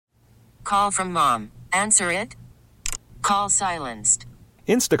Call from mom. Answer it. Call silenced.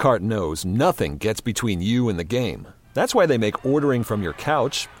 Instacart knows nothing gets between you and the game. That's why they make ordering from your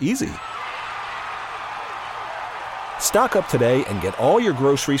couch easy. Stock up today and get all your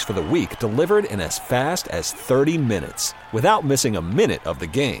groceries for the week delivered in as fast as 30 minutes without missing a minute of the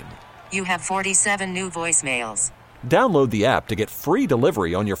game. You have 47 new voicemails. Download the app to get free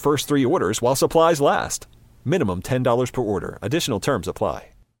delivery on your first 3 orders while supplies last. Minimum $10 per order. Additional terms apply.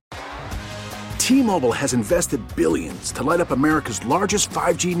 T-Mobile has invested billions to light up America's largest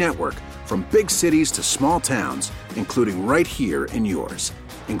 5G network, from big cities to small towns, including right here in yours.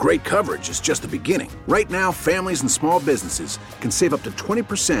 And great coverage is just the beginning. Right now, families and small businesses can save up to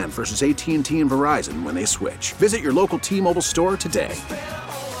 20% versus AT&T and Verizon when they switch. Visit your local T-Mobile store today.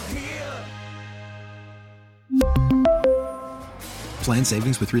 Plan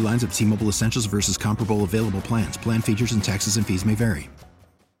savings with 3 lines of T-Mobile Essentials versus comparable available plans. Plan features and taxes and fees may vary.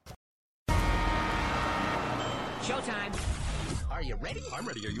 Showtime. Are you ready? I'm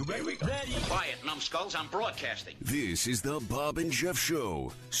ready. Are you ready? Ready. Quiet, numbskulls. I'm broadcasting. This is the Bob and Jeff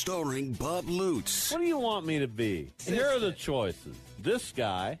Show, starring Bob Lutz. What do you want me to be? Here are the choices. This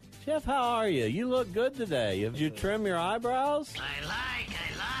guy. Jeff, how are you? You look good today. Did you trim your eyebrows? I like.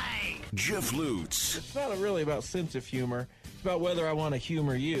 Jeff Lutz. It's not really about sense of humor. It's about whether I want to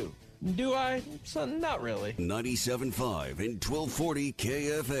humor you. Do I? Not really. 97.5 and 1240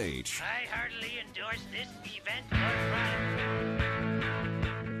 KFH. I heartily endorse this event for fun.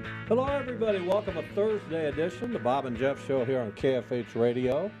 Hello, everybody. Welcome to Thursday edition, the Bob and Jeff Show here on KFH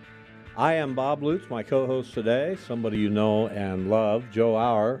Radio. I am Bob Lutz, my co-host today, somebody you know and love, Joe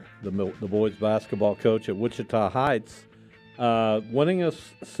Auer, the boys basketball coach at Wichita Heights.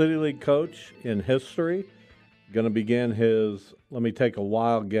 Winningest City League coach in history. Going to begin his, let me take a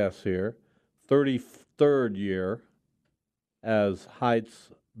wild guess here, 33rd year as Heights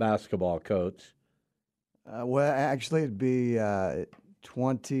basketball coach. Well, actually, it'd be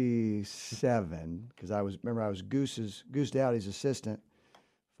 27 because I was Goose Dowdy's assistant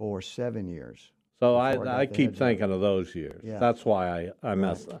for 7 years. So I keep thinking of those years. Yeah. That's why I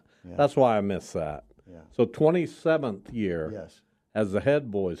missed that. Yeah. That's why I missed that. Yeah. So 27th year Yes. as the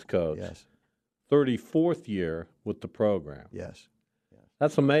head boys coach. Yes. 34th year with the program. Yes.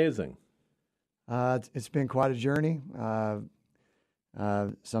 That's amazing. It's been quite a journey.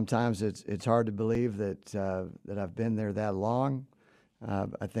 Sometimes it's hard to believe that I've been there that long.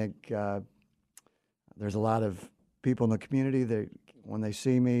 I think there's a lot of people in the community that when they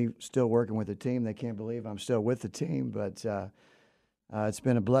see me still working with the team, they can't believe I'm still with the team. But it's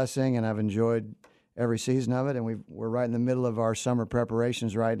been a blessing, and I've enjoyed every season of it. And we're right in the middle of our summer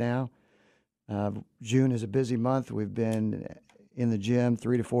preparations right now. June is a busy month. We've been in the gym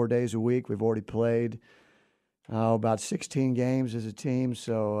 3 to 4 days a week. We've already played about 16 games as a team.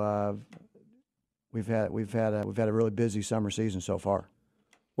 So we've had a really busy summer season so far.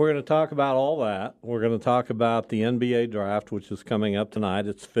 We're going to talk about all that. We're going to talk about the NBA draft, which is coming up tonight.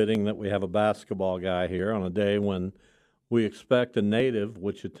 It's fitting that we have a basketball guy here on a day when we expect a native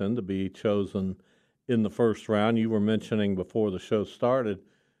Wichitan to be chosen in the first round. You were mentioning before the show started,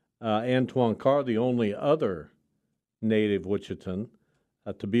 Antoine Carr, the only other native Wichitan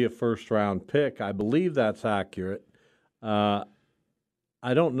to be a first-round pick. I believe that's accurate. I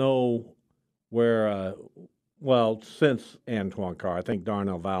don't know where, since Antoine Carr, I think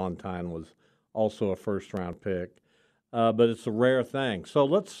Darnell Valentine was also a first-round pick, but it's a rare thing. So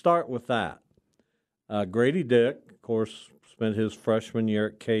let's start with that. Grady Dick, of course, spent his freshman year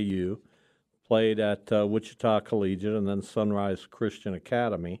at KU, played at Wichita Collegiate and then Sunrise Christian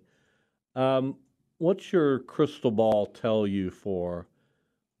Academy. What's your crystal ball tell you for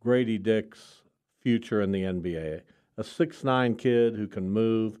Grady Dick's future in the NBA? A 6'9" kid who can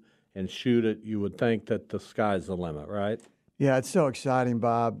move and shoot it, you would think that the sky's the limit, right? Yeah, it's so exciting,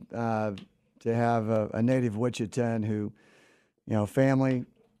 Bob, to have a native Wichitan who, family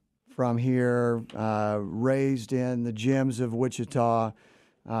from here, raised in the gyms of Wichita,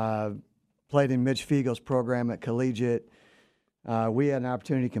 played in Mitch Fiegel's program at Collegiate. We had an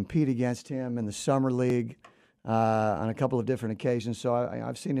opportunity to compete against him in the Summer League on a couple of different occasions. So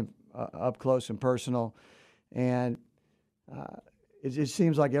I've seen him up close and personal. And it just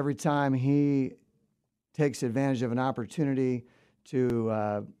seems like every time he takes advantage of an opportunity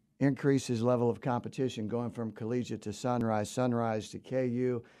to increase his level of competition, going from Collegiate to Sunrise to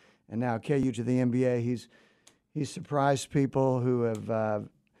KU, and now KU to the NBA, he's surprised people who have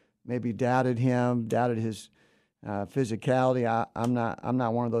maybe doubted him, doubted his physicality. I'm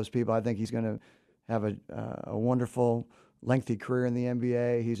not one of those people. I think he's going to have a wonderful, lengthy career in the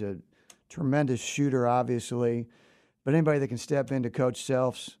NBA. He's a tremendous shooter, obviously. But anybody that can step into Coach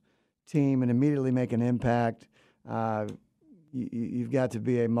Self's team and immediately make an impact, you've got to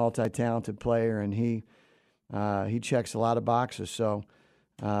be a multi-talented player, and he checks a lot of boxes. So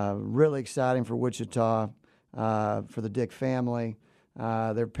really exciting for Wichita, for the Dick family.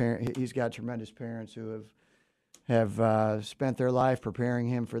 He's got tremendous parents who have spent their life preparing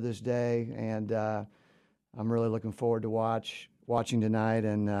him for this day, and I'm really looking forward to watching tonight,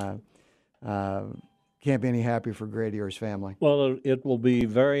 and can't be any happier for Grady or his family. Well, it will be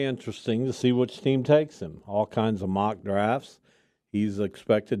very interesting to see which team takes him. All kinds of mock drafts. He's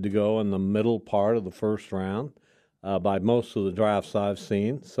expected to go in the middle part of the first round by most of the drafts I've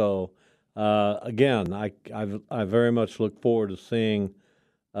seen. So, again, I very much look forward to seeing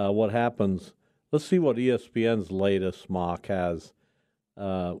what happens. Let's see what ESPN's latest mock has,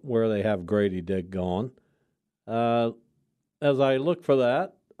 where they have Grady Dick going. As I look for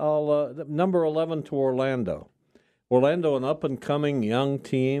that, number 11 to Orlando. Orlando, an up-and-coming young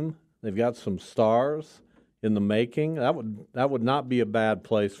team. They've got some stars in the making. That would not be a bad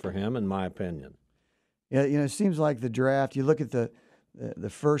place for him, in my opinion. Yeah, it seems like the draft, you look at the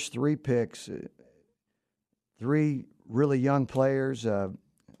first three picks, three really young players,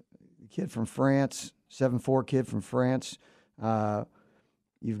 kid from France, 7'4" kid from France.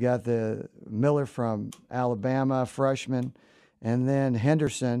 You've got the Miller from Alabama, freshman, and then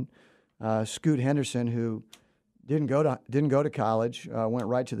Henderson, Scoot Henderson, who didn't go to college, went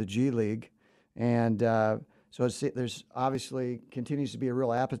right to the G League, and so there's obviously continues to be a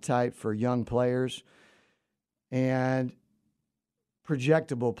real appetite for young players and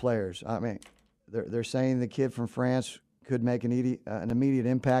projectable players. I mean, they're saying the kid from France could make an immediate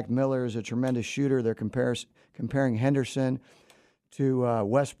impact. Miller is a tremendous shooter. They're comparing Henderson to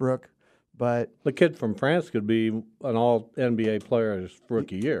Westbrook. But the kid from France could be an all-NBA player his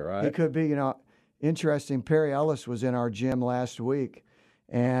rookie year, right? He could be. Interesting. Perry Ellis was in our gym last week,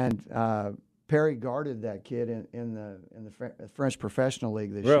 and Perry guarded that kid in the French Professional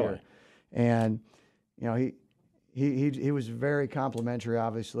League this year. And he was very complimentary.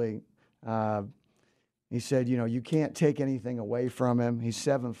 Obviously, he said, you can't take anything away from him. He's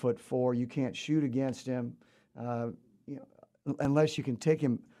 7'4". You can't shoot against him, unless you can take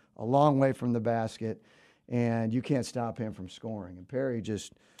him a long way from the basket, and you can't stop him from scoring. And Perry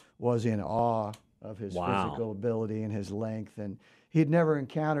just was in awe of his physical ability and his length, and he'd never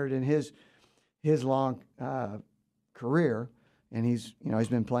encountered in his long career. And he's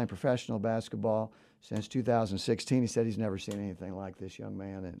been playing professional basketball since 2016. He said he's never seen anything like this young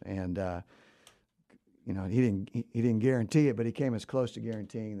man, and he didn't guarantee it, but he came as close to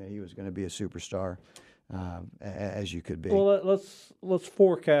guaranteeing that he was going to be a superstar. As you could be. Well, let's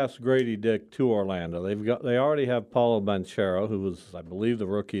forecast Grady Dick to Orlando. They already have Paulo Banchero, who was, I believe, the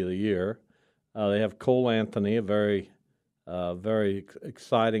Rookie of the Year. They have Cole Anthony, a very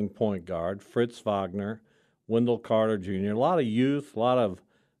exciting point guard. Fritz Wagner, Wendell Carter Jr. A lot of youth, a lot of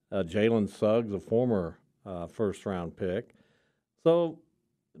Jalen Suggs, a former first-round pick. So,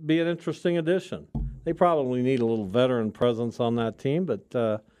 be an interesting addition. They probably need a little veteran presence on that team,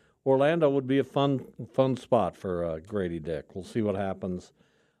 but Orlando would be a fun spot for Grady Dick. We'll see what happens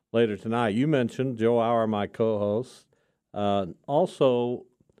later tonight. You mentioned Joe Auer, my co-host. Also,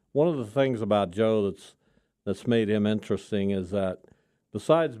 one of the things about Joe that's made him interesting is that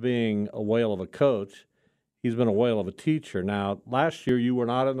besides being a whale of a coach, he's been a whale of a teacher. Now, last year you were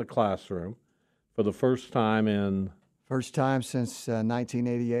not in the classroom for the first time since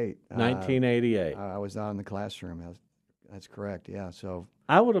 1988. 1988. I was not in the classroom. That's correct. Yeah. So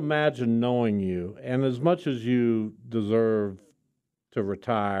I would imagine, knowing you, and as much as you deserve to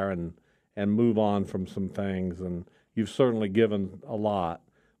retire and move on from some things, and you've certainly given a lot,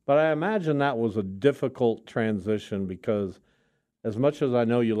 but I imagine that was a difficult transition because as much as I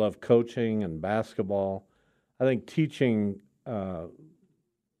know you love coaching and basketball, I think teaching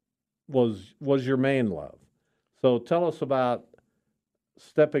was your main love. So tell us about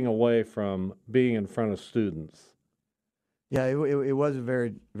stepping away from being in front of students. Yeah, it was a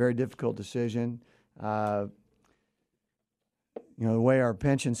very, very difficult decision. The way our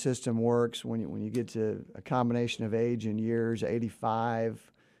pension system works, when you get to a combination of age and years,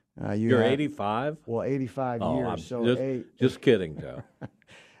 85. You're 85? Well, 85 years. Just kidding, Joe.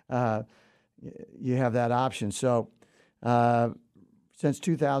 You have that option. So since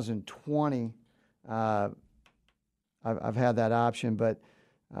 2020, I've had that option, but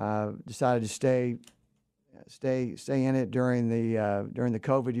decided to stay in it during the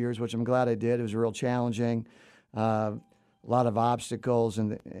COVID years, which I'm glad I did. It was real challenging, a lot of obstacles,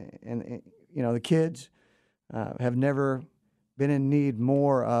 and the kids have never been in need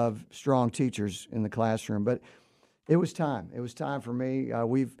more of strong teachers in the classroom. But it was time. It was time for me.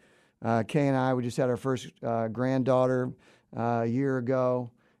 We've Kay and I, we just had our first granddaughter a year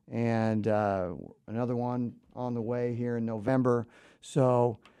ago, and another one on the way here in November.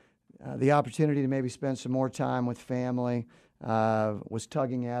 So the opportunity to maybe spend some more time with family was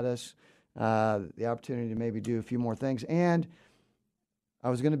tugging at us. The opportunity to maybe do a few more things, and I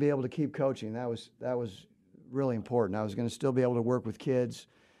was going to be able to keep coaching. That was really important. I was going to still be able to work with kids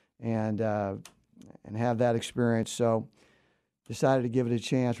and have that experience. So decided to give it a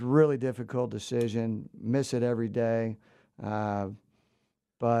chance. Really difficult decision. Miss it every day, but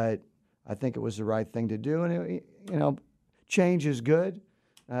I think it was the right thing to do. And change is good.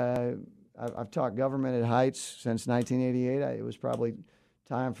 I've taught government at Heights since 1988. It was probably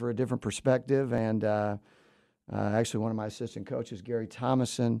time for a different perspective. And actually, one of my assistant coaches, Gary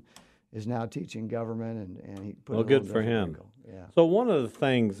Thomason, is now teaching government, and he put well, good for him. Yeah. So one of the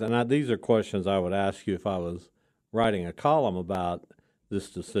things, and these are questions I would ask you if I was writing a column about this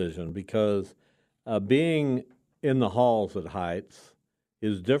decision, because being in the halls at Heights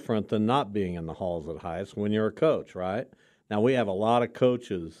is different than not being in the halls at Heights when you're a coach, right? Now, we have a lot of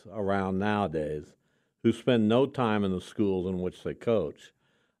coaches around nowadays who spend no time in the schools in which they coach.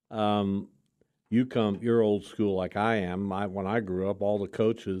 You're old school like I am. When I grew up, all the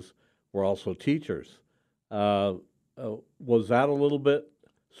coaches were also teachers. Was that a little bit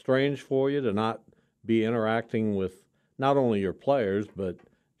strange for you to not be interacting with not only your players, but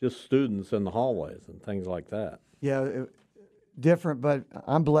just students in the hallways and things like that? Yeah, different, but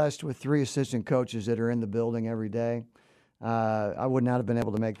I'm blessed with 3 assistant coaches that are in the building every day. I would not have been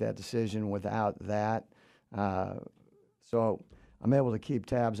able to make that decision without that. So I'm able to keep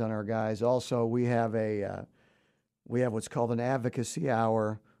tabs on our guys. Also, we have what's called an advocacy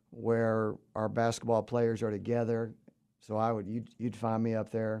hour where our basketball players are together. So you'd find me up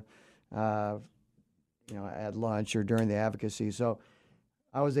there, at lunch or during the advocacy. So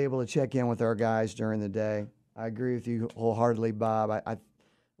I was able to check in with our guys during the day. I agree with you wholeheartedly, Bob.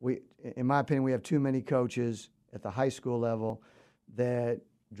 In my opinion, we have too many coaches at the high school level that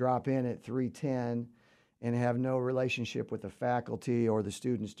drop in at 3:10 and have no relationship with the faculty or the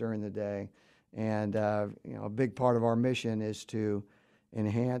students during the day. And a big part of our mission is to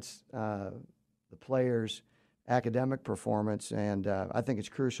enhance the players' academic performance. And I think it's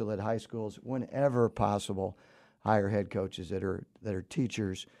crucial that high schools, whenever possible, hire head coaches that are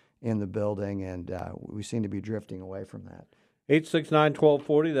teachers in the building. And we seem to be drifting away from that.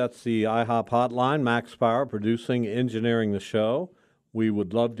 869-1240, that's the IHOP hotline. Max Power, producing, engineering the show. We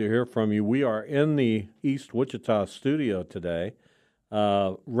would love to hear from you. We are in the East Wichita studio today.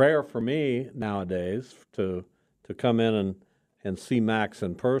 Rare for me nowadays to come in and see Max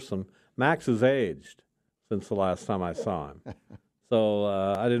in person. Max has aged since the last time I saw him. So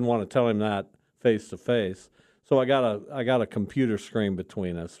I didn't want to tell him that face to face. So I got a computer screen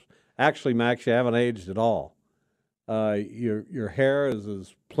between us. Actually, Max, you haven't aged at all. Your hair is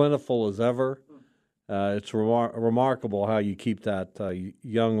as plentiful as ever. It's remarkable how you keep that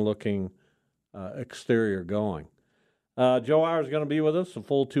young-looking exterior going. Joe Auer is going to be with us a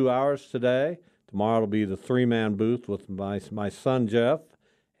full 2 hours today. Tomorrow it'll be the 3-man booth with my son Jeff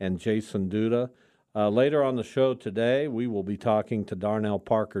and Jason Duda. Later on the show today, we will be talking to Darnell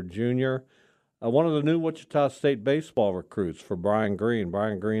Parker Jr., one of the new Wichita State baseball recruits for Brian Green.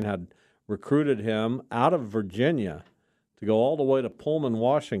 Brian Green had recruited him out of Virginia to go all the way to Pullman,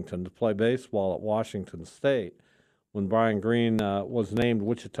 Washington to play baseball at Washington State. When Brian Green was named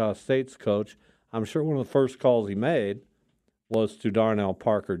Wichita State's coach, I'm sure one of the first calls he made was to Darnell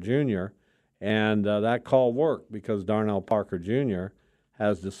Parker Jr., and that call worked because Darnell Parker Jr.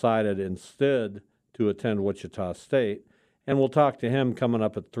 has decided instead to attend Wichita State, and we'll talk to him coming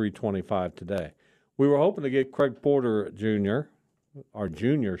up at 3:25 today. We were hoping to get Craig Porter Jr., our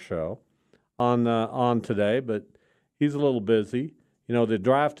junior show, on today, but he's a little busy. The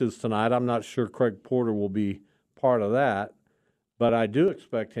draft is tonight. I'm not sure Craig Porter will be part of that, but I do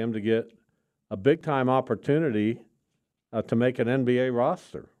expect him to get a big-time opportunity to make an NBA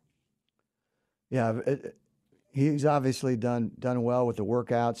roster. Yeah, he's obviously done well with the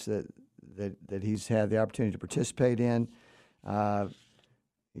workouts that he's had the opportunity to participate in.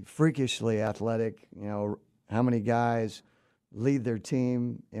 Freakishly athletic. How many guys lead their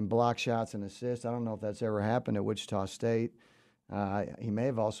team in block shots and assists? I don't know if that's ever happened at Wichita State. He may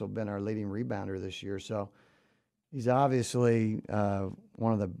have also been our leading rebounder this year. So he's obviously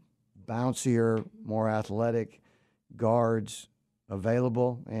one of the bouncier, more athletic guards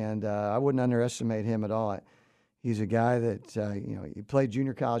available, and I wouldn't underestimate him at all. He's a guy that he played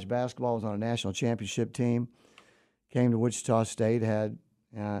junior college basketball, was on a national championship team, came to Wichita State, had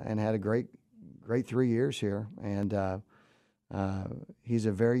a great 3 years here, and he's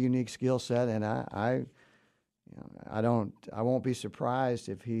a very unique skill set, and I won't be surprised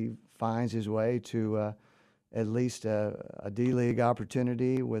if he finds his way to at least a D-League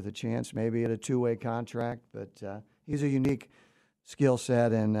opportunity with a chance maybe at a two-way contract. But he's a unique skill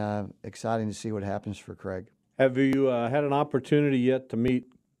set, and exciting to see what happens for Craig. Have you had an opportunity yet to meet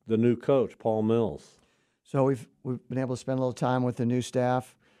the new coach, Paul Mills? So we've been able to spend a little time with the new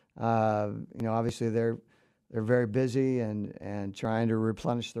staff. Obviously they're very busy and trying to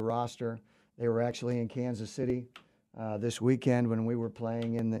replenish the roster. They were actually in Kansas City this weekend when we were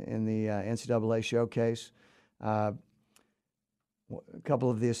playing in the NCAA showcase. A couple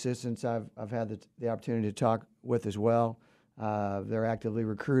of the assistants I've had the opportunity to talk with as well. They're actively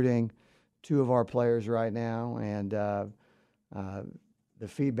recruiting 2 of our players right now, and the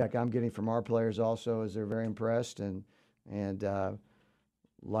feedback I'm getting from our players also is they're very impressed and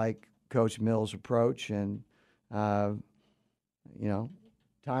like Coach Mills' approach, and time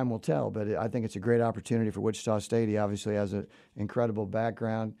will tell. But I think it's a great opportunity for Wichita State. He obviously has an incredible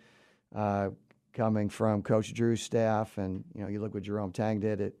background coming from Coach Drew's staff, and you look what Jerome Tang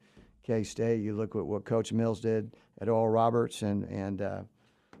did at K-State. You look at what Coach Mills did at Oral Roberts, and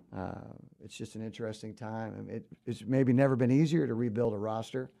it's just an interesting time. I mean, it's maybe never been easier to rebuild a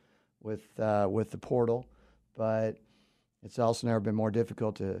roster with the portal, but it's also never been more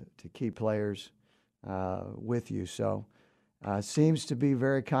difficult to keep players with you. So seems to be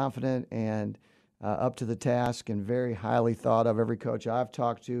very confident and up to the task and very highly thought of. Every coach I've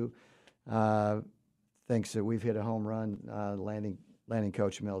talked to thinks that we've hit a home run landing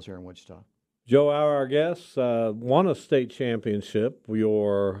Coach Mills here in Wichita. Joe Auer, our guest, won a state championship,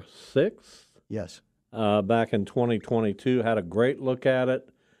 your 6th? Yes. Back in 2022. Had a great look at it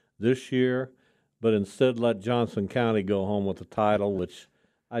this year, but instead let Johnson County go home with the title, which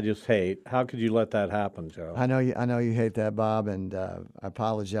I just hate. How could you let that happen, Joe? I know you hate that, Bob, and I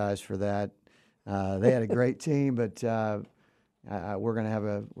apologize for that. They had a great team, but we're gonna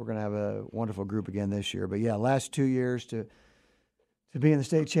have a wonderful group again this year. But yeah, last 2 years to be in the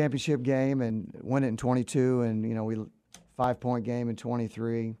state championship game and win it in 22, and we 5-point game in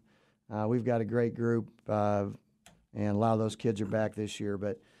 23. We've got a great group, and a lot of those kids are back this year.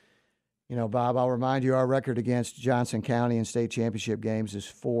 But Bob, I'll remind you, our record against Johnson County in state championship games is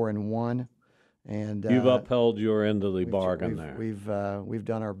 4-1, and you've upheld your end of the bargain there. We've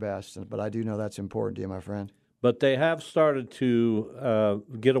done our best, but I do know that's important to you, my friend. But they have started to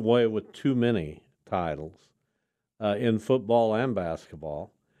get away with too many titles in football and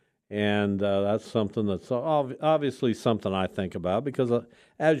basketball, and that's something that's obviously something I think about because,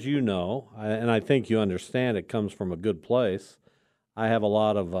 as you know, and I think you understand, it comes from a good place. I have a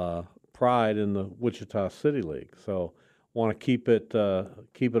lot of pride in the Wichita City League, so want to keep it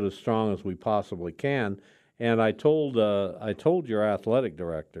as strong as we possibly can. And I told your athletic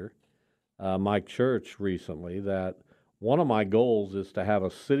director, Mike Church, recently that one of my goals is to have a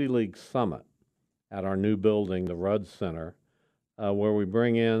City League summit at our new building, the Rudd Center, where we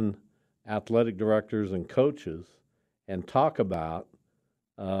bring in athletic directors and coaches and talk about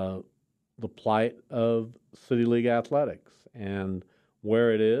the plight of City League athletics and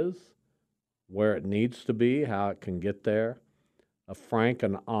where it is, where it needs to be, how it can get there, a frank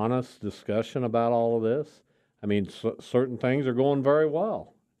and honest discussion about all of this. I mean, certain things are going very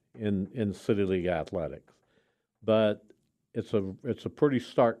well in City League athletics, but it's a pretty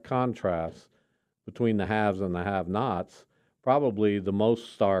stark contrast between the haves and the have-nots, probably the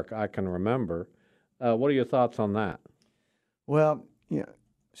most stark I can remember. What are your thoughts on that? Well,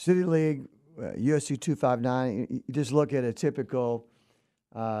 City League, USC 259, you just look at a typical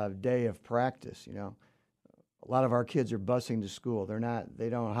day of practice, A lot of our kids are busing to school. They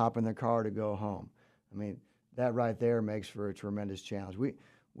don't hop in their car to go home. I mean, that right there makes for a tremendous challenge.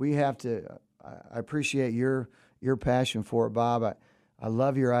 We have to, I appreciate your passion for it, Bob. I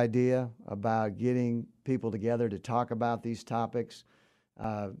love your idea about getting people together to talk about these topics.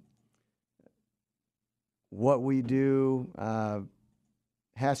 What we do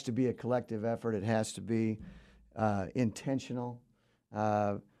has to be a collective effort. It has to be intentional.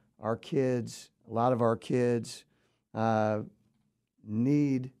 Our kids, a lot of our kids,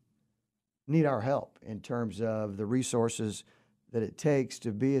 need our help in terms of the resources that it takes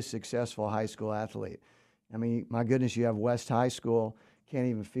to be a successful high school athlete. I mean, my goodness, you have West High School can't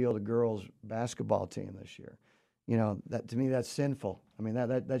even field a girls' basketball team this year. That to me, that's sinful. I mean,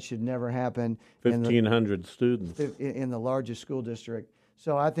 that should never happen. 1,500 students in the largest school district.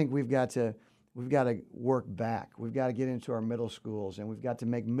 So I think we've got to work back. We've got to get into our middle schools, and we've got to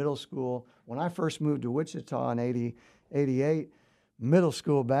make middle school. When I first moved to Wichita in 88, middle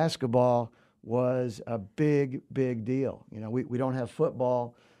school basketball was a big, big deal. We don't have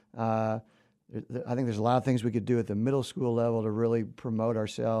football. I think there's a lot of things we could do at the middle school level to really promote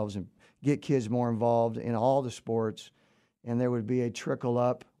ourselves and get kids more involved in all the sports, and there would be a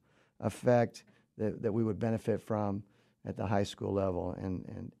trickle-up effect that we would benefit from at the high school level.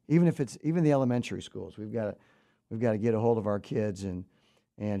 And even if it's even the elementary schools, we've got to get a hold of our kids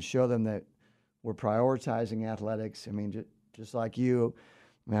and show them that we're prioritizing athletics. I mean, just like you,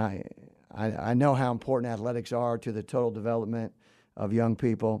 I know how important athletics are to the total development of young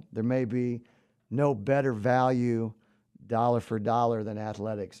people. There may be no better value dollar for dollar than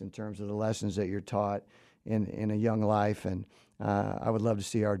athletics in terms of the lessons that you're taught in a young life. And I would love to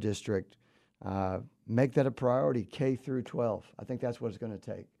see our district make that a priority, K through 12. I think that's what it's going to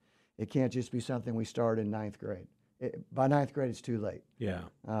take. It can't just be something we start in ninth grade. By ninth grade, it's too late. Yeah.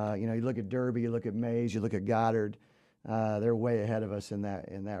 You look at Derby, you look at Mays, you look at Goddard. They're way ahead of us in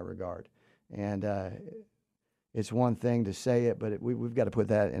that regard. And it's one thing to say it, but we've got to put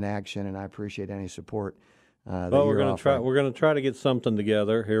that in action. And I appreciate any support. Well, we're going to try. We're going to try to get something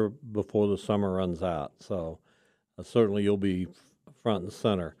together here before the summer runs out. So certainly you'll be front and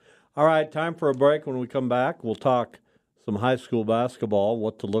center. All right, time for a break. When we come back, we'll talk some high school basketball,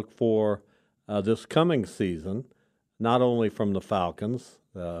 what to look for this coming season, not only from the Falcons,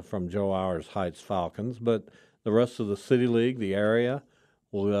 from Joe Auer's Heights Falcons, but the rest of the City League, the area.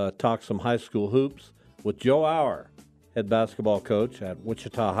 We'll talk some high school hoops with Joe Auer, head basketball coach at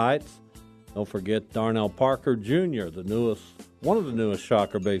Wichita Heights. Don't forget Darnell Parker Jr., one of the newest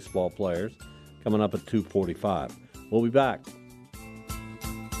Shocker baseball players, coming up at 2:45. We'll be back.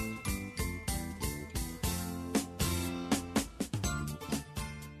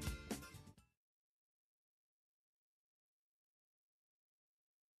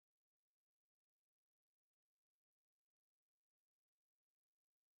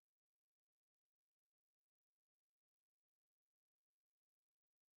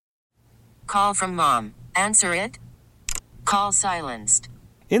 Call from mom. Answer it. Call silenced.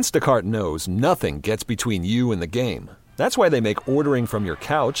 Instacart knows nothing gets between you and the game. That's why they make ordering from your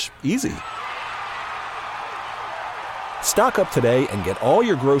couch easy. Stock up today and get all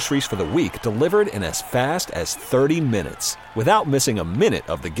your groceries for the week delivered in as fast as 30 minutes without missing a minute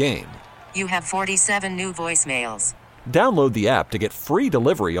of the game. You have 47 new voicemails. Download the app to get free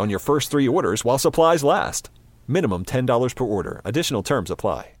delivery on your first 3 orders while supplies last. Minimum $10 per order. Additional terms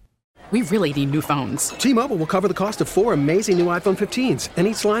apply. We really need new phones. T-Mobile will cover the cost of 4 amazing new iPhone 15s, and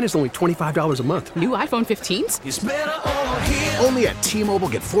each line is only $25 a month. New iPhone 15s? It's better over here. Only at T-Mobile,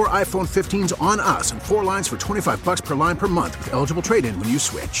 get 4 iPhone 15s on us and 4 lines for $25 per line per month with eligible trade-in when you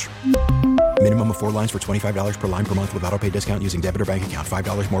switch. Minimum of 4 lines for $25 per line per month with autopay discount using debit or bank account.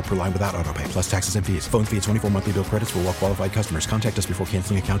 $5 more per line without autopay, plus taxes and fees. Phone fee at 24 monthly bill credits for well-qualified customers. Contact us before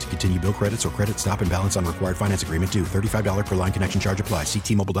canceling account to continue bill credits or credit stop and balance on required finance agreement due. $35 per line connection charge applies. See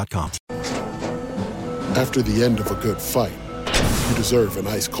T-Mobile.com. After the end of a good fight, you deserve an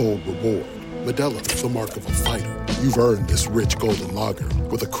ice-cold reward. Modelo is the mark of a fighter. You've earned this rich golden lager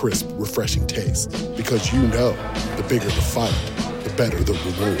with a crisp, refreshing taste. Because you know, the bigger the fight, the better the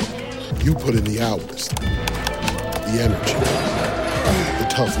reward. You put in the hours, the energy, the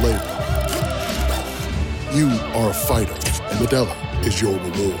tough labor. You are a fighter, and Modelo is your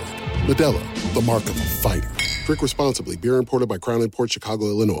reward. Modelo, the mark of a fighter. Drink responsibly. Beer imported by Crown Imports, Chicago,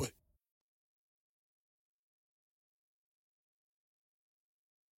 Illinois.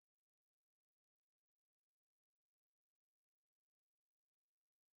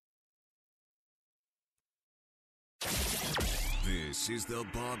 This is the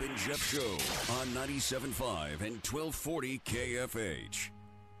Bob and Jeff Show on 97.5 and 1240 KFH.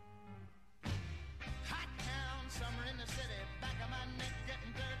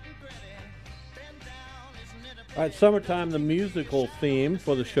 All right, summertime, the musical theme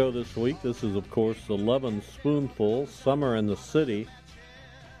for the show this week. This is, of course, the Lovin' Spoonful, Summer in the City.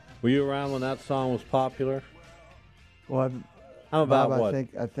 Were you around when that song was popular? Well, How about Bob, what?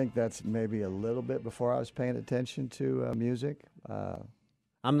 I think that's maybe a little bit before I was paying attention to music.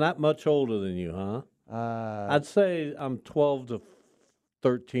 I'm not much older than you, huh? I'd say I'm 12 to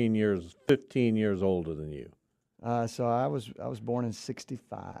 13 years, 15 years older than you. So I was born in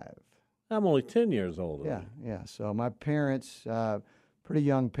 '65. I'm only 10 years older. Yeah, yeah. So my parents, pretty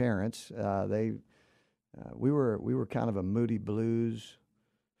young parents, we were kind of a moody blues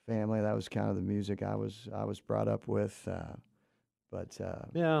family. That was kind of the music I was brought up with.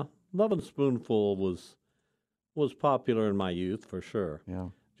 Yeah, Lovin' Spoonful was popular in my youth for sure. Yeah.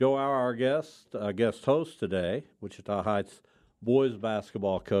 Joe Auer, our guest host today, Wichita Heights boys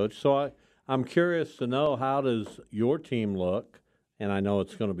basketball coach. So I'm curious to know, how does your team look? And I know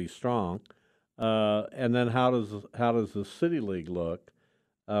it's going to be strong And then how does the City League look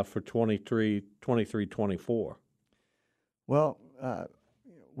for 23-24? Well,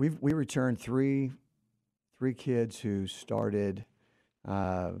 we returned three kids who started.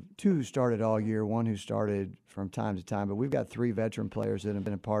 Two who started all year, one who started from time to time. But we've got three veteran players that have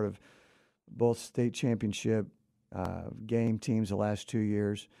been a part of both state championship game teams the last 2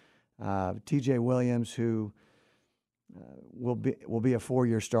 years. T.J. Williams, who will be a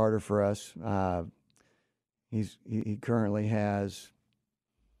 4-year starter for us. He currently has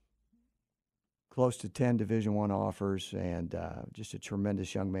close to 10 Division I offers, and just a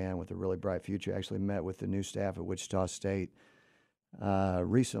tremendous young man with a really bright future. Actually met with the new staff at Wichita State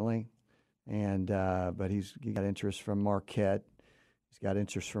recently, and but he got interest from Marquette. He's got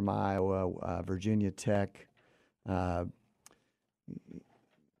interest from Iowa, Virginia Tech,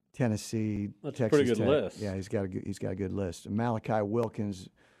 Tennessee, That's Texas a pretty good Tech. list. Yeah, he's got a good list. Malachi Wilkins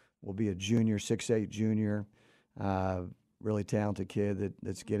will be a junior, 6'8" junior. Really talented kid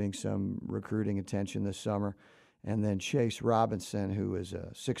that's getting some recruiting attention this summer. And then Chase Robinson, who is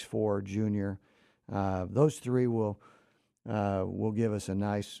a 6'4" junior. Those three will give us a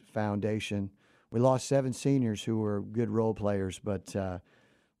nice foundation. We lost 7 seniors who were good role players, but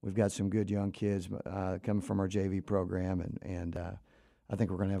we've got some good young kids coming from our JV program, and I think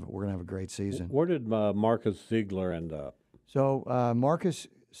we're gonna have a great season. Where did Marcus Ziegler end up? So Marcus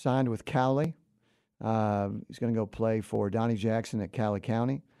signed with Cowley. He's going to go play for Donnie Jackson at Cowley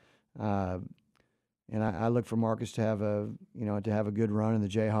County, and I look for Marcus to have a good run in the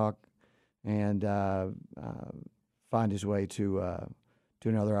Jayhawk, and find his way to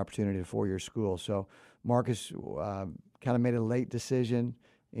another opportunity at a 4-year school. So Marcus kind of made a late decision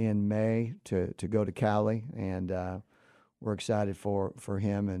in May to go to Cowley, and we're excited for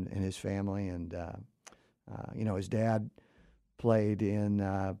him and his family. And his dad played in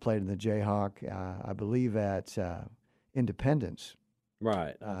the Jayhawk, I believe at Independence.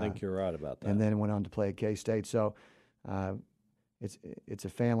 Right, I think you're right about that. And then went on to play at K-State. So it's a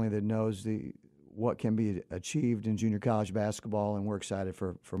family that knows what can be achieved in junior college basketball, and we're excited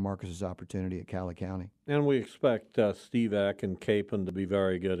for Marcus's opportunity at Cowley County. And we expect Steve Eck and Capon to be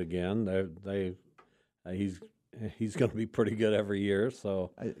very good again. He's going to be pretty good every year.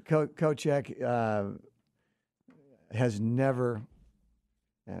 So Coach Eck has never,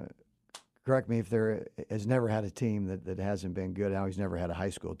 correct me if has never had a team that hasn't been good. Now he's never had a high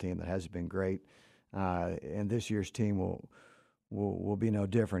school team that hasn't been great, and this year's team will be no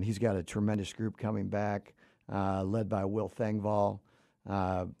different. He's got a tremendous group coming back, led by Will Thengval.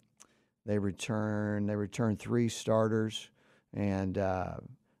 They return 3 starters, and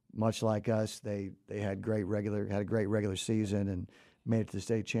much like us, they had a great regular season and made it to the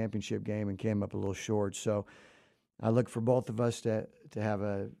state championship game and came up a little short. So I look for both of us to have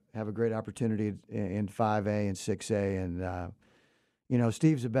a great opportunity in 5A and 6A, and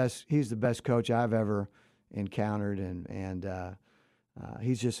Steve's the best. He's the best coach I've ever encountered, and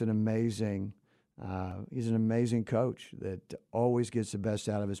he's just an amazing coach that always gets the best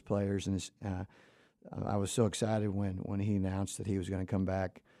out of his players. And I was so excited when he announced that he was going to come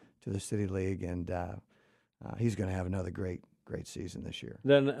back to the City League, and he's going to have another great season this year.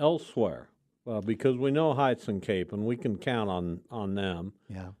 Then elsewhere, because we know Heights and Capon, we can count on them.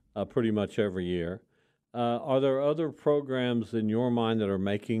 Yeah. Pretty much every year. Are there other programs in your mind that are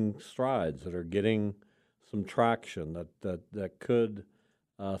making strides, that are getting some traction, that could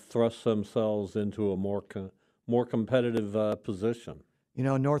thrust themselves into a more competitive position?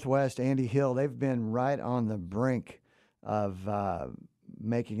 Northwest, Andy Hill, they've been right on the brink of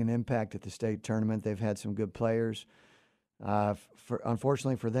making an impact at the state tournament. They've had some good players.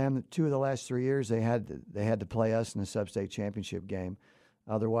 Unfortunately for them, 2 of the last 3 years they had to play us in the sub-state championship game.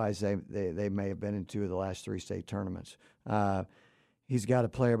 Otherwise, they may have been in 2 of the last 3 state tournaments. He's got a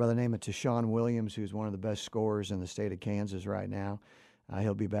player by the name of Tashawn Williams, who's one of the best scorers in the state of Kansas right now.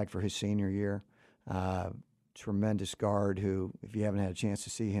 He'll be back for his senior year. Tremendous guard who, if you haven't had a chance to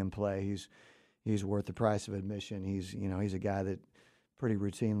see him play, he's worth the price of admission. He's a guy that pretty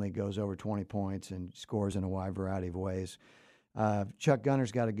routinely goes over 20 points and scores in a wide variety of ways. Chuck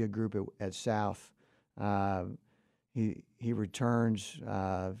Gunner's got a good group at South. He returns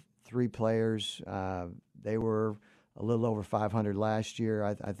 3 players. They were a little over 500 last year.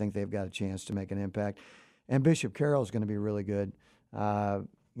 I think they've got a chance to make an impact. And Bishop Carroll is going to be really good.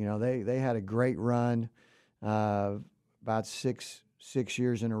 They had a great run about six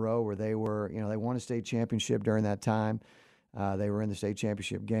years in a row where they were, they won a state championship during that time. They were in the state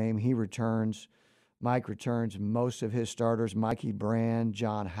championship game. Mike returns most of his starters. Mikey Brand,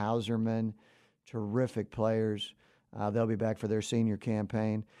 John Hauserman, terrific players. They'll be back for their senior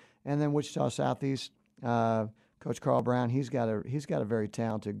campaign. And then Wichita Southeast, Coach Carl Brown, he's got a very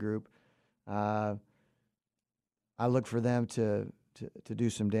talented group. I look for them to do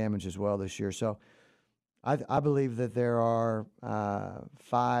some damage as well this year. So I believe that there are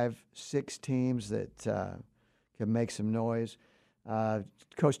 5, 6 teams that can make some noise.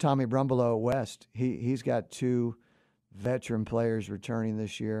 Coach Tommy Brumbelow at West, he's got 2 veteran players returning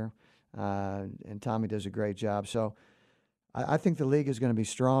this year, and Tommy does a great job. So I think the league is going to be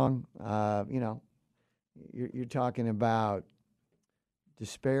strong. You're talking about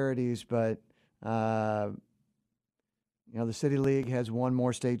disparities, but the City League has won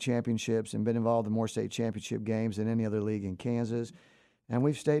more state championships and been involved in more state championship games than any other league in Kansas, and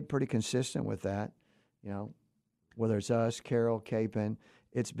we've stayed pretty consistent with that. Whether it's us, Carroll, Capon,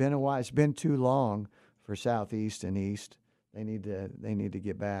 it's been a while. It's been too long for Southeast and East. They need to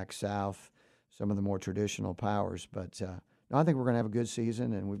get back South, some of the more traditional powers. But no, I think we're going to have a good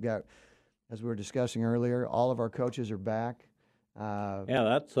season, and we've got, as we were discussing earlier, all of our coaches are back.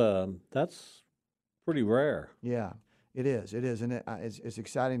 Yeah, that's pretty rare. Yeah, it is, and it's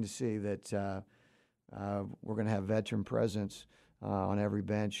exciting to see that we're going to have veteran presence on every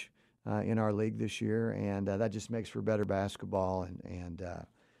bench in our league this year, and that just makes for better basketball, and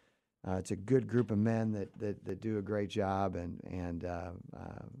it's a good group of men that do a great job, and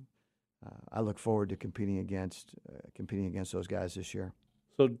I look forward to competing against those guys this year.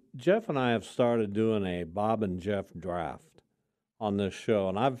 So Jeff and I have started doing a Bob and Jeff draft on this show,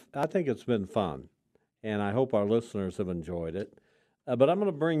 and I think it's been fun, and I hope our listeners have enjoyed it. But I'm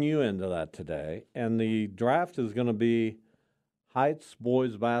going to bring you into that today, and the draft is going to be Heights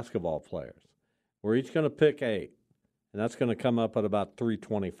boys basketball players. We're each going to pick 8, and that's going to come up at about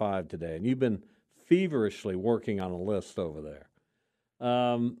 3:25 today. And you've been feverishly working on a list over there.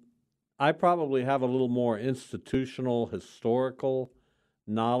 I probably have a little more institutional, historical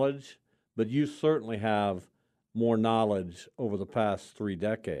knowledge, but you certainly have more knowledge over the past 3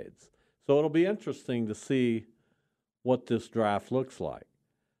 decades. So it'll be interesting to see what this draft looks like.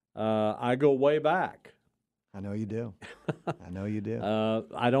 I go way back. I know you do. I know you do.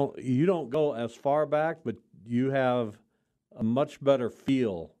 You don't go as far back, but you have a much better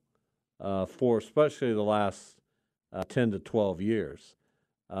feel for especially the last 10 to 12 years.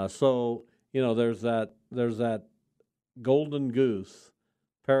 So there's that golden goose,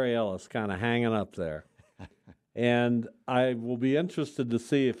 Perry Ellis, kind of hanging up there. And I will be interested to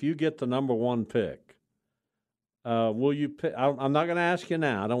see if you get the number 1 pick. Will you pick? I'm not going to ask you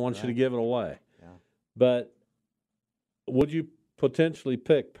now. I don't want you to give it away. Yeah. But would you potentially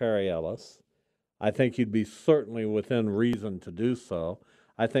pick Perry Ellis? I think you'd be certainly within reason to do so.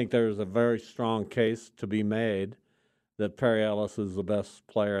 I think there's a very strong case to be made that Perry Ellis is the best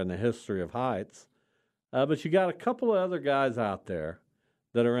player in the history of Heights. But you got a couple of other guys out there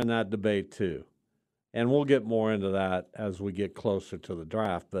that are in that debate too. And we'll get more into that as we get closer to the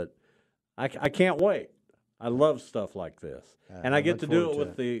draft. But I can't wait. I love stuff like this. And I get to do it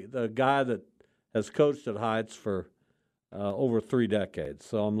with the guy that has coached at Heights for over 3 decades.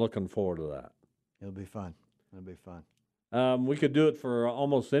 So I'm looking forward to that. It'll be fun. We could do it for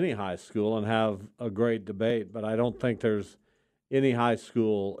almost any high school and have a great debate, but I don't think there's any high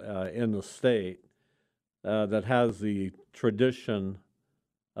school in the state that has the tradition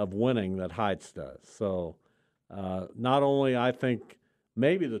of winning that Heights does. So not only I think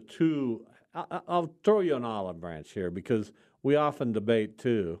maybe the 2 I'll throw you an olive branch here because we often debate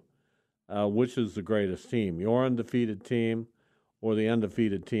too which is the greatest team, your undefeated team or the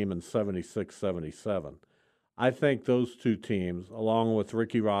undefeated team in 76-77. I think those 2 teams, along with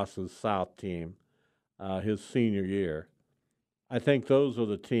Ricky Ross's South team, his senior year, I think those are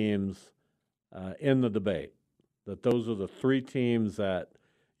the teams in the debate, that those are the 3 teams that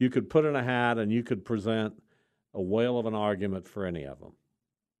you could put in a hat and you could present a whale of an argument for any of them.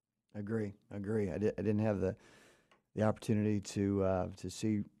 Agree. I didn't have the opportunity to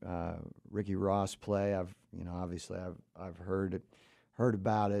see Ricky Ross play. I've heard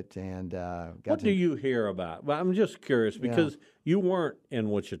about it and what do you hear about? Well, I'm just curious because you weren't in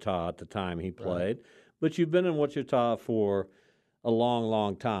Wichita at the time he played, but you've been in Wichita for a long,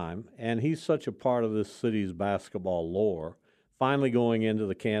 long time, and he's such a part of this city's basketball lore. Finally going into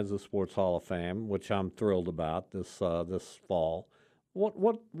the Kansas Sports Hall of Fame, which I'm thrilled about this fall.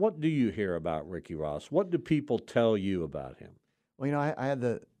 What do you hear about Ricky Ross? What do people tell you about him? Well, I had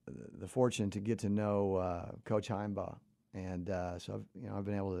the fortune to get to know Coach Heimbaugh, and so I've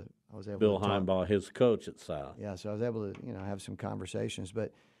been able to. I was able. Bill to talk. Heimbaugh, his coach at South. Yeah, so I was able to have some conversations,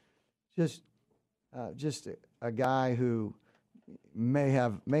 but just a guy who may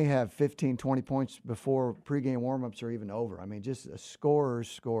have 15, 20 points before pregame warmups are even over. I mean, just a scorer,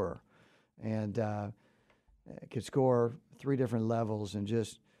 and could score 3 different levels, and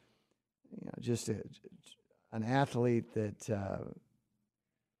just an athlete that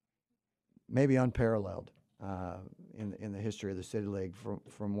maybe unparalleled in the history of the City League,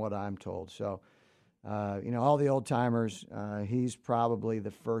 from what I'm told. So, all the old timers, he's probably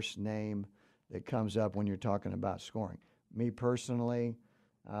the first name that comes up when you're talking about scoring. Me personally,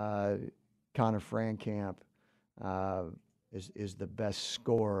 Connor Frankamp is the best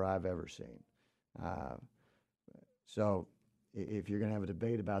scorer I've ever seen. So if you're going to have a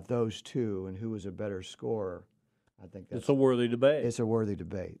debate about those two and who was a better scorer, I think it's a worthy debate. It's a worthy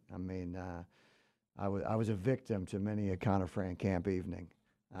debate. I mean, I was a victim to many a Connor Frankamp evening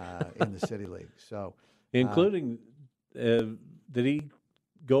in the City League. So, including, did he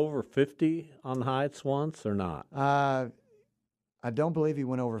go over 50 on heights once or not? I don't believe he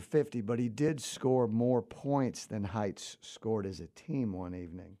went over 50, but he did score more points than Heights scored as a team one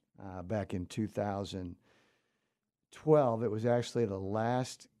evening back in 2012. It was actually the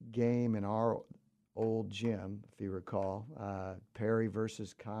last game in our old gym, if you recall, Perry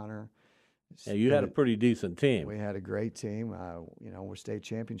versus Connor. Yeah, you had a pretty decent team. We had a great team. We're state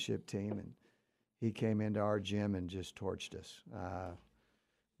championship team, and he came into our gym and just torched us. I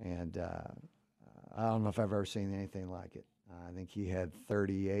don't know if I've ever seen anything like it. I think he had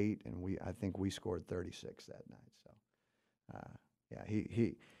 38, and I think we scored 36 that night. So,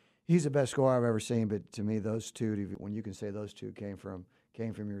 he's the best scorer I've ever seen. But to me, those two, when you can say those two came from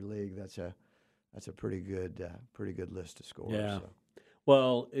your league, that's a pretty good list of scorers. Yeah. So.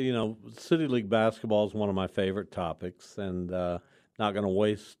 Well, City League basketball is one of my favorite topics, and not going to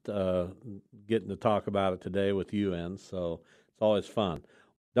waste getting to talk about it today with you, En. So it's always fun.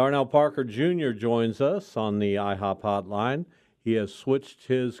 Darnell Parker Jr. joins us on the IHOP hotline. He has switched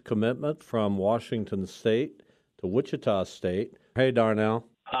his commitment from Washington State to Wichita State. Hey, Darnell.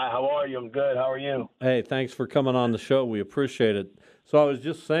 Hi, how are you? I'm good. How are you? Hey, thanks for coming on the show. We appreciate it. So I was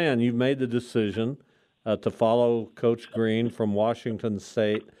just saying, you've made the decision to follow Coach Green from Washington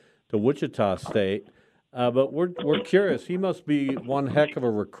State to Wichita State. But we're curious. He must be one heck of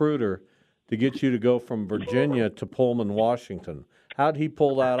a recruiter to get you to go from Virginia to Pullman, Washington. How'd he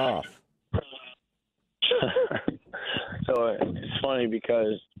pull that off? So it's funny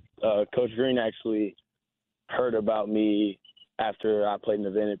because Coach Green actually heard about me after I played an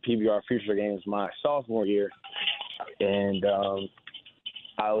event at PBR Future Games my sophomore year. And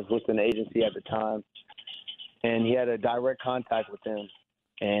I was with an agency at the time, and he had a direct contact with him.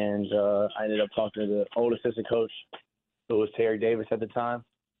 And I ended up talking to the old assistant coach, who was Terry Davis at the time.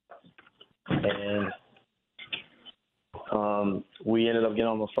 And we ended up getting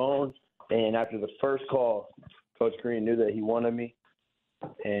on the phone, and after the first call, Coach Green knew that he wanted me,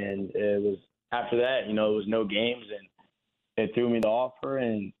 and it was after that, it was no games, and it threw me the offer,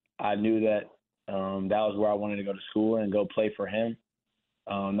 and I knew that that was where I wanted to go to school and go play for him,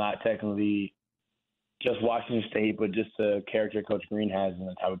 not technically just Washington State, but just the character Coach Green has and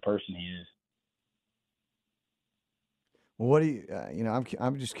the type of person he is. Well, what do you?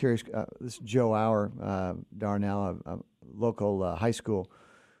 I'm just curious. This is Joe Auer, Darnell, a local high school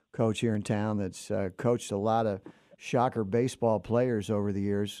coach here in town that's coached a lot of Shocker baseball players over the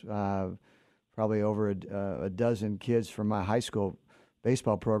years. Probably over a dozen kids from my high school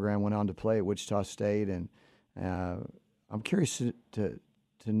baseball program went on to play at Wichita State, and I'm curious to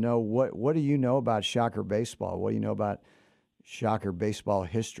know what do you know about Shocker baseball? What do you know about Shocker baseball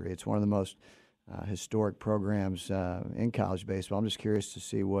history? It's one of the most historic programs in college baseball. I'm just curious to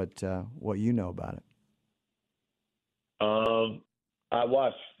see what you know about it. I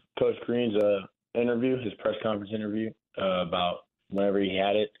watched Coach Green's interview, his press conference interview about whenever he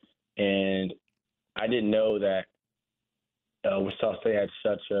had it, and I didn't know that Wichita State had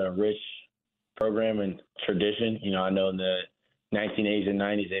such a rich program and tradition. I know in the 1980s and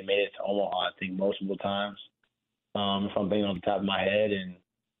 90s they made it to Omaha, I think, multiple times, if I'm thinking off the top of my head, and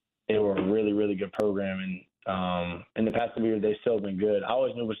they were a really, really good program. And in the past couple years, they've still been good. I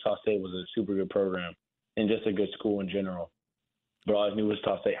always knew Wichita State was a super good program and just a good school in general. But I always knew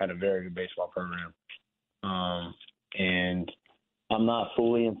Wichita State had a very good baseball program. And I'm not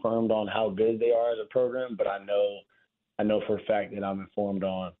fully informed on how good they are as a program, but I know for a fact that I'm informed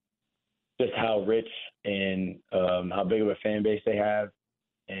on just how rich and how big of a fan base they have,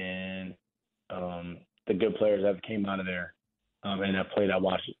 and the good players that came out of there and have played at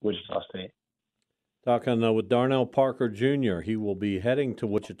Wichita State. Talking with Darnell Parker Jr., he will be heading to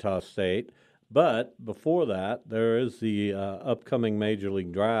Wichita State. But before that, there is the upcoming Major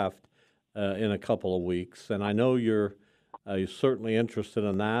League Draft in a couple of weeks. And I know you're you're certainly interested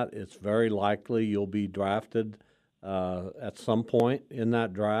in that. It's very likely you'll be drafted at some point in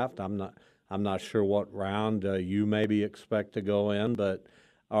that draft. I'm not sure what round you maybe expect to go in, but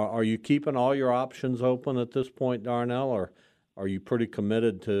are you keeping all your options open at this point, Darnell, or are you pretty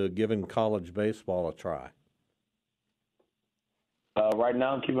committed to giving college baseball a try? Right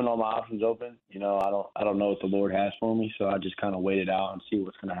now, I'm keeping all my options open. I don't know what the Lord has for me, so I just kind of wait it out and see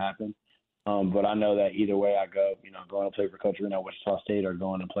what's going to happen. But I know that either way I go, going to play for Coach Green at Wichita State or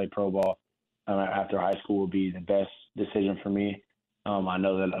going to play pro ball after high school will be the best decision for me. I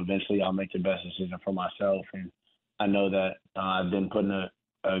know that eventually I'll make the best decision for myself, and I know that I've been put in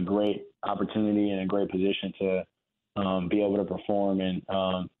a great opportunity and a great position to be able to perform and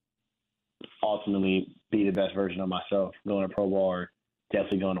ultimately be the best version of myself, going to pro ball or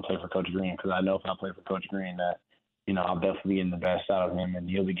definitely going to play for Coach Green, because I know if I play for Coach Green that, I'll definitely be getting the best out of him and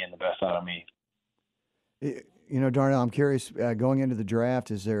he'll be getting the best out of me. Darnell, I'm curious, going into the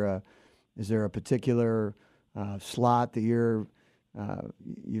draft, is there a particular slot that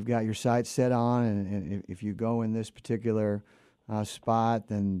you've got your sights set on, and if you go in this particular spot,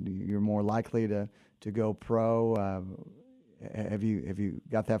 then you're more likely to go pro? Have you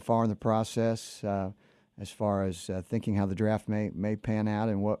got that far in the process as far as thinking how the draft may pan out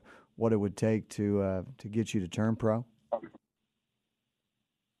and what it would take to get you to turn pro?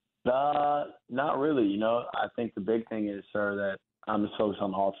 Not really. I think the big thing is, sir, that I'm just focused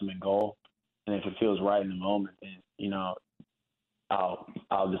on the ultimate goal, and if it feels right in the moment, then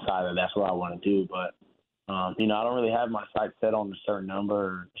I'll decide that that's what I want to do. But I don't really have my sights set on a certain number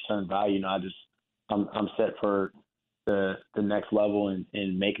or a certain value. I'm set for the next level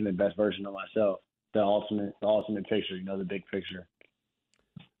and making the best version of myself. The ultimate picture, the big picture.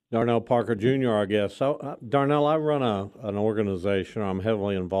 Darnell Parker Jr., our guest. So, Darnell, I run an organization. I'm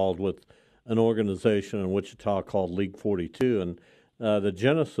heavily involved with an organization in Wichita called League 42, and the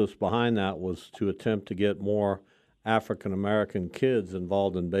genesis behind that was to attempt to get more African-American kids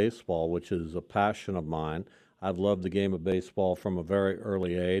involved in baseball, which is a passion of mine. I've loved the game of baseball from a very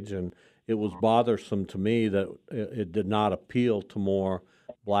early age, and it was bothersome to me that it did not appeal to more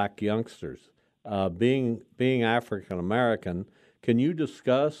black youngsters. Being African-American, can you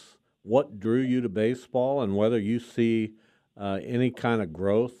discuss what drew you to baseball and whether you see any kind of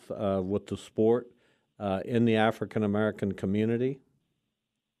growth with the sport in the African-American community?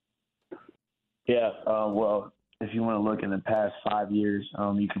 Yeah, well, if you want to look in the past 5 years,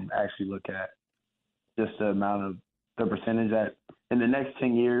 you can actually look at just the amount of the percentage that in the next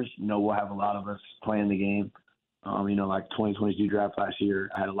 10 years, we'll have a lot of us playing the game. Like 2022 draft last year,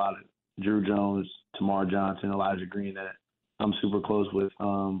 I had a lot of Drew Jones, Tamar Johnson, Elijah Green that I'm super close with.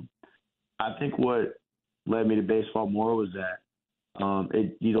 I think what led me to baseball more was that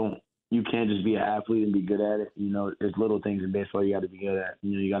you can't just be an athlete and be good at it. There's little things in baseball you got to be good at.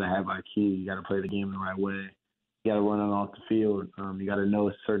 You got to have IQ. You got to play the game the right way. You got to run on off the field. You got to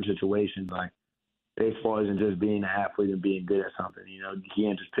know certain situations. Like baseball isn't just being an athlete and being good at something. You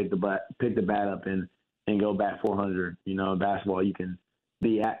can't just pick the bat up and go bat 400. In basketball you can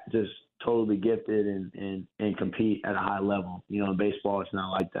be just totally gifted and compete at a high level. In baseball it's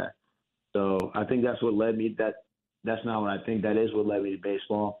not like that. So I think that's what led me. That's not what I think. That is what led me to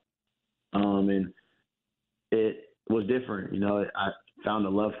baseball. And it was different. I found a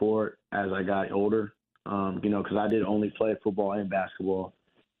love for it as I got older. Because I did only play football and basketball,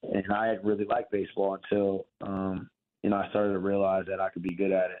 and I hadn't really liked baseball until I started to realize that I could be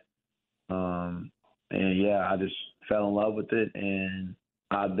good at it. I just fell in love with it, and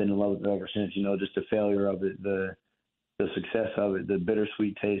I've been in love with it ever since. Just the failure of it, the success of it, the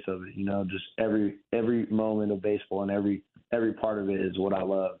bittersweet taste of it. Just every moment of baseball and every part of it is what I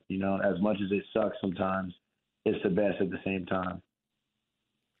love. As much as it sucks sometimes, it's the best at the same time.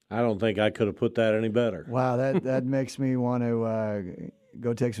 I don't think I could have put that any better. Wow, that makes me want to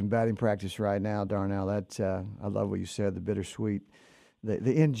go take some batting practice right now, Darnell. I love what you said, the bittersweet,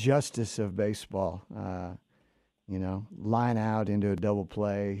 the injustice of baseball. Line out into a double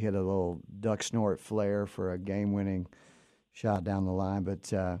play, hit a little duck snort flare for a game-winning shot down the line.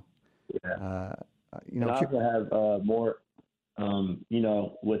 But, I also have more,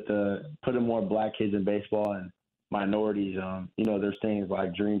 with putting more black kids in baseball and minorities, there's things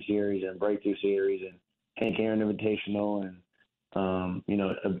like Dream Series and Breakthrough Series and Hank Aaron Invitational and,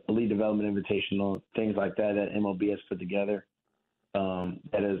 Elite Development Invitational, things like that MLB has put together.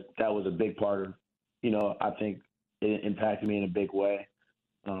 That was a big part of, I think it impacted me in a big way.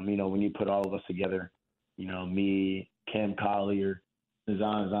 When you put all of us together, me, Cam Collier,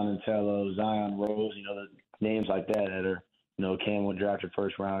 Zonatello, Zion Rose, the names like that are, Cam would draft your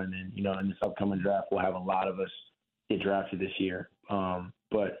first round, and then, in this upcoming draft, we'll have a lot of us, get drafted this year.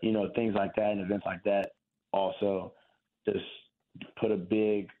 But, things like that and events like that also just put a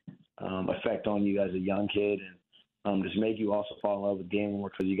big effect on you as a young kid and just make you also fall in love with game more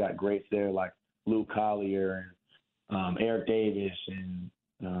because you got greats there like Luke Collier and Eric Davis and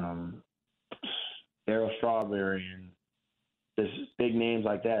Darryl Strawberry and just big names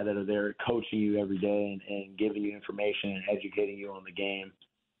like that are there coaching you every day and giving you information and educating you on the game.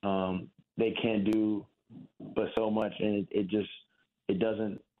 They can't do but so much, and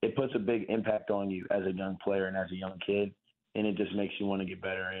it puts a big impact on you as a young player and as a young kid, and it just makes you want to get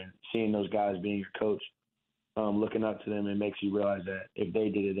better. And seeing those guys being your coach, looking up to them, it makes you realize that if they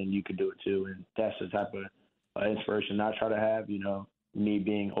did it, then you could do it too. And that's the type of inspiration I try to have, me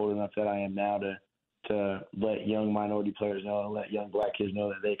being old enough that I am now to let young minority players know and let young black kids know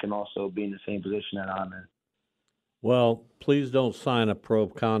that they can also be in the same position that I'm in. Well, please don't sign a pro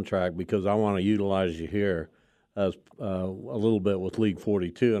contract because I want to utilize you here as a little bit with League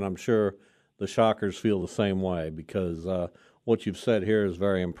 42, and I'm sure the Shockers feel the same way because what you've said here is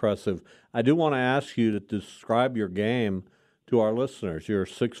very impressive. I do want to ask you to describe your game to our listeners. You're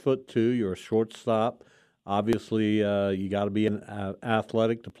 6'2", you're a shortstop. Obviously, you got to be an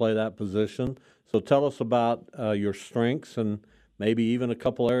athletic to play that position. So tell us about your strengths and maybe even a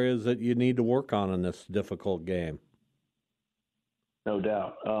couple areas that you need to work on in this difficult game. No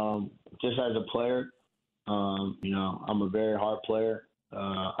doubt. Just as a player, I'm a very hard player.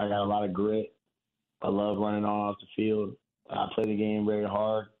 I got a lot of grit. I love running on off the field. I play the game very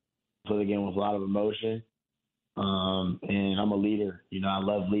hard. I play the game with a lot of emotion. And I'm a leader. I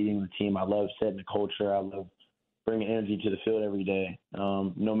love leading the team. I love setting the culture. I love bringing energy to the field every day.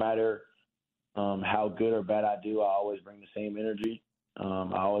 No matter how good or bad I do, I always bring the same energy.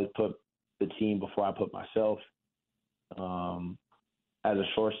 I always put the team before I put myself. As a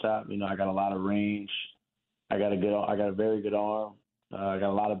shortstop, I got a lot of range. I got a very good arm. I got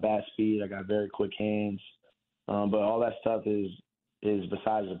a lot of bat speed. I got very quick hands. But all that stuff is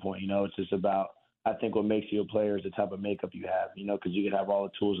besides the point. It's just about, I think what makes you a player is the type of makeup you have, because you can have all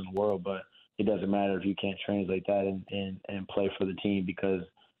the tools in the world, but it doesn't matter if you can't translate that and play for the team, because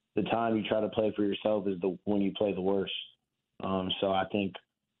the time you try to play for yourself is when you play the worst. So I think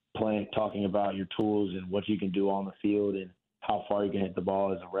talking about your tools and what you can do on the field and how far you can hit the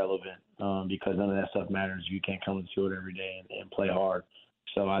ball is irrelevant, because none of that stuff matters if you can't come to the field every day and play hard.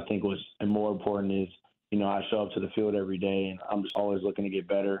 So I think what's more important is, I show up to the field every day and I'm just always looking to get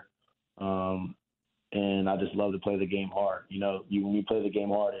better. And I just love to play the game hard. When you play the game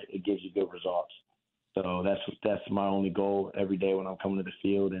hard, it gives you good results. So that's my only goal every day when I'm coming to the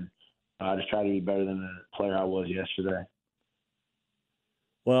field, and I just try to be better than the player I was yesterday.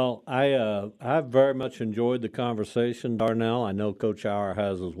 Well, I've very much enjoyed the conversation, Darnell. I know Coach Auer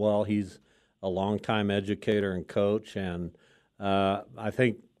has as well. He's a longtime educator and coach, and I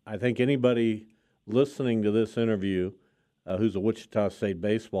think anybody listening to this interview who's a Wichita State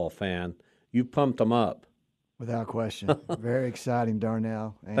baseball fan, you pumped them up. Without question. Very exciting,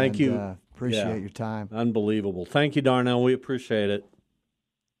 Darnell. And, thank you. Appreciate your time. Unbelievable. Thank you, Darnell. We appreciate it.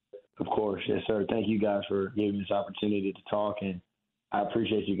 Of course. Yes, sir. Thank you guys for giving me this opportunity to talk, and I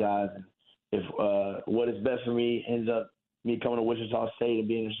appreciate you guys. And if what is best for me ends up me coming to Wichita State and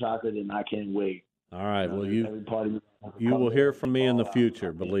being a Shocker, then I can't wait. All right. Well, you will hear from me in the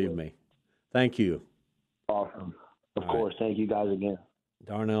future, believe me. Thank you. Awesome. Of course. Thank you guys again.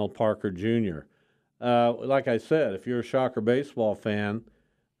 Darnell Parker Jr. Like I said, if you're a Shocker baseball fan,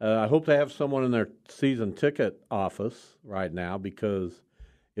 I hope they have someone in their season ticket office right now, because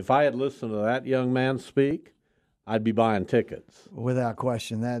if I had listened to that young man speak, I'd be buying tickets. Without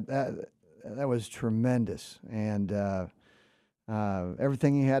question. That was tremendous. And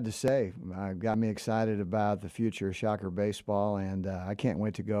everything he had to say got me excited about the future of Shocker baseball, and I can't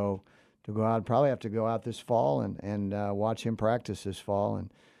wait to go out. Probably have to go out this fall and watch him practice this fall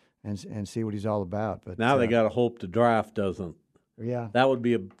and see what he's all about. But now they got to hope the draft doesn't. Yeah, that would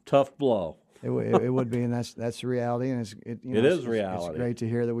be a tough blow. It would be, and that's the reality. And it is reality. It's great to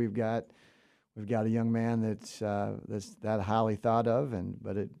hear that we've got a young man that's that highly thought of,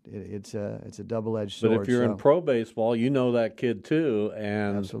 but it's a double-edged sword. But if you're in pro baseball, you know that kid too,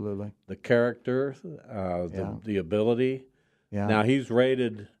 and absolutely the character, the ability. Yeah. Now he's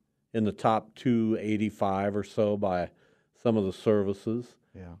rated in the top 285 or so by some of the services.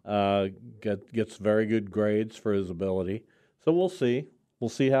 Yeah. Gets very good grades for his ability. So we'll see.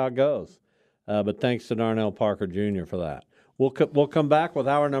 We'll see how it goes. But thanks to Darnell Parker Jr. for that. We'll come back with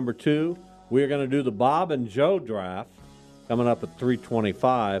hour number 2. We're going to do the Bob and Joe draft coming up at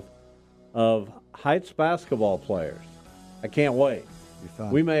 3:25 of Heights basketball players. I can't wait. Be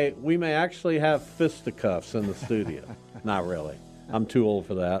fun. We may actually have fisticuffs in the studio. Not really. I'm too old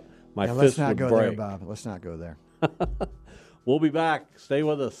for that. My yeah, fist let's not would go break. there, Bob. Let's not go there. We'll be back. Stay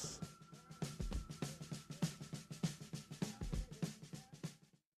with us.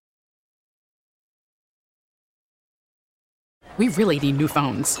 We really need new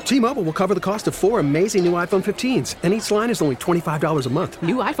phones. T-Mobile will cover the cost of 4 amazing new iPhone 15s, and each line is only $25 a month.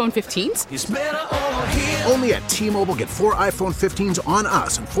 New iPhone 15s? It's better over here. Only at T-Mobile, get 4 iPhone 15s on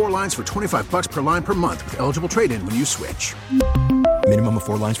us and 4 lines for $25 per line per month with eligible trade-in when you switch. Minimum of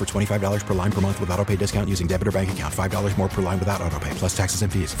 4 lines for $25 per line per month with autopay discount using debit or bank account. $5 more per line without autopay, plus taxes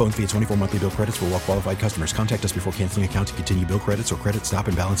and fees. Phone fee at 24 monthly bill credits for well-qualified customers. Contact us before canceling account to continue bill credits or credit stop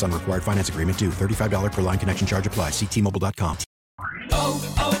and balance on required finance agreement due. $35 per line connection charge applies. See T-Mobile.com.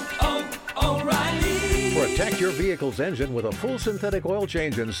 O'Reilly. Protect your vehicle's engine with a full synthetic oil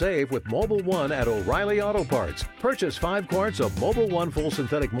change and save with Mobile One at O'Reilly Auto Parts. Purchase 5 quarts of Mobile One full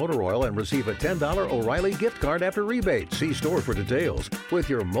synthetic motor oil and receive a $10 O'Reilly gift card after rebate. See store for details. With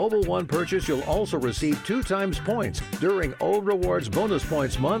your Mobile One purchase, you'll also receive 2 times points during O Rewards Bonus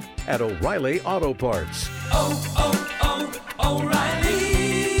Points Month at O'Reilly Auto Parts.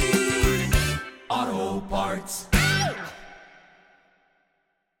 O'Reilly Auto Parts.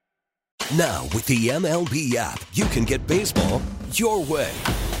 Now, with the MLB app, you can get baseball your way.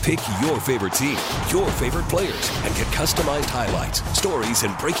 Pick your favorite team, your favorite players, and get customized highlights, stories,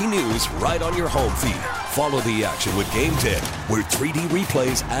 and breaking news right on your home feed. Follow the action with Game Day, where 3D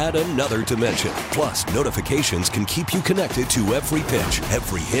replays add another dimension. Plus, notifications can keep you connected to every pitch,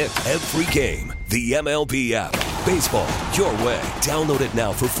 every hit, every game. The MLB app. Baseball your way. Download it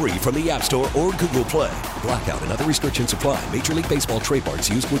now for free from the App Store or Google Play. Blackout and other restrictions apply. Major League Baseball trademarks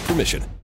used with permission.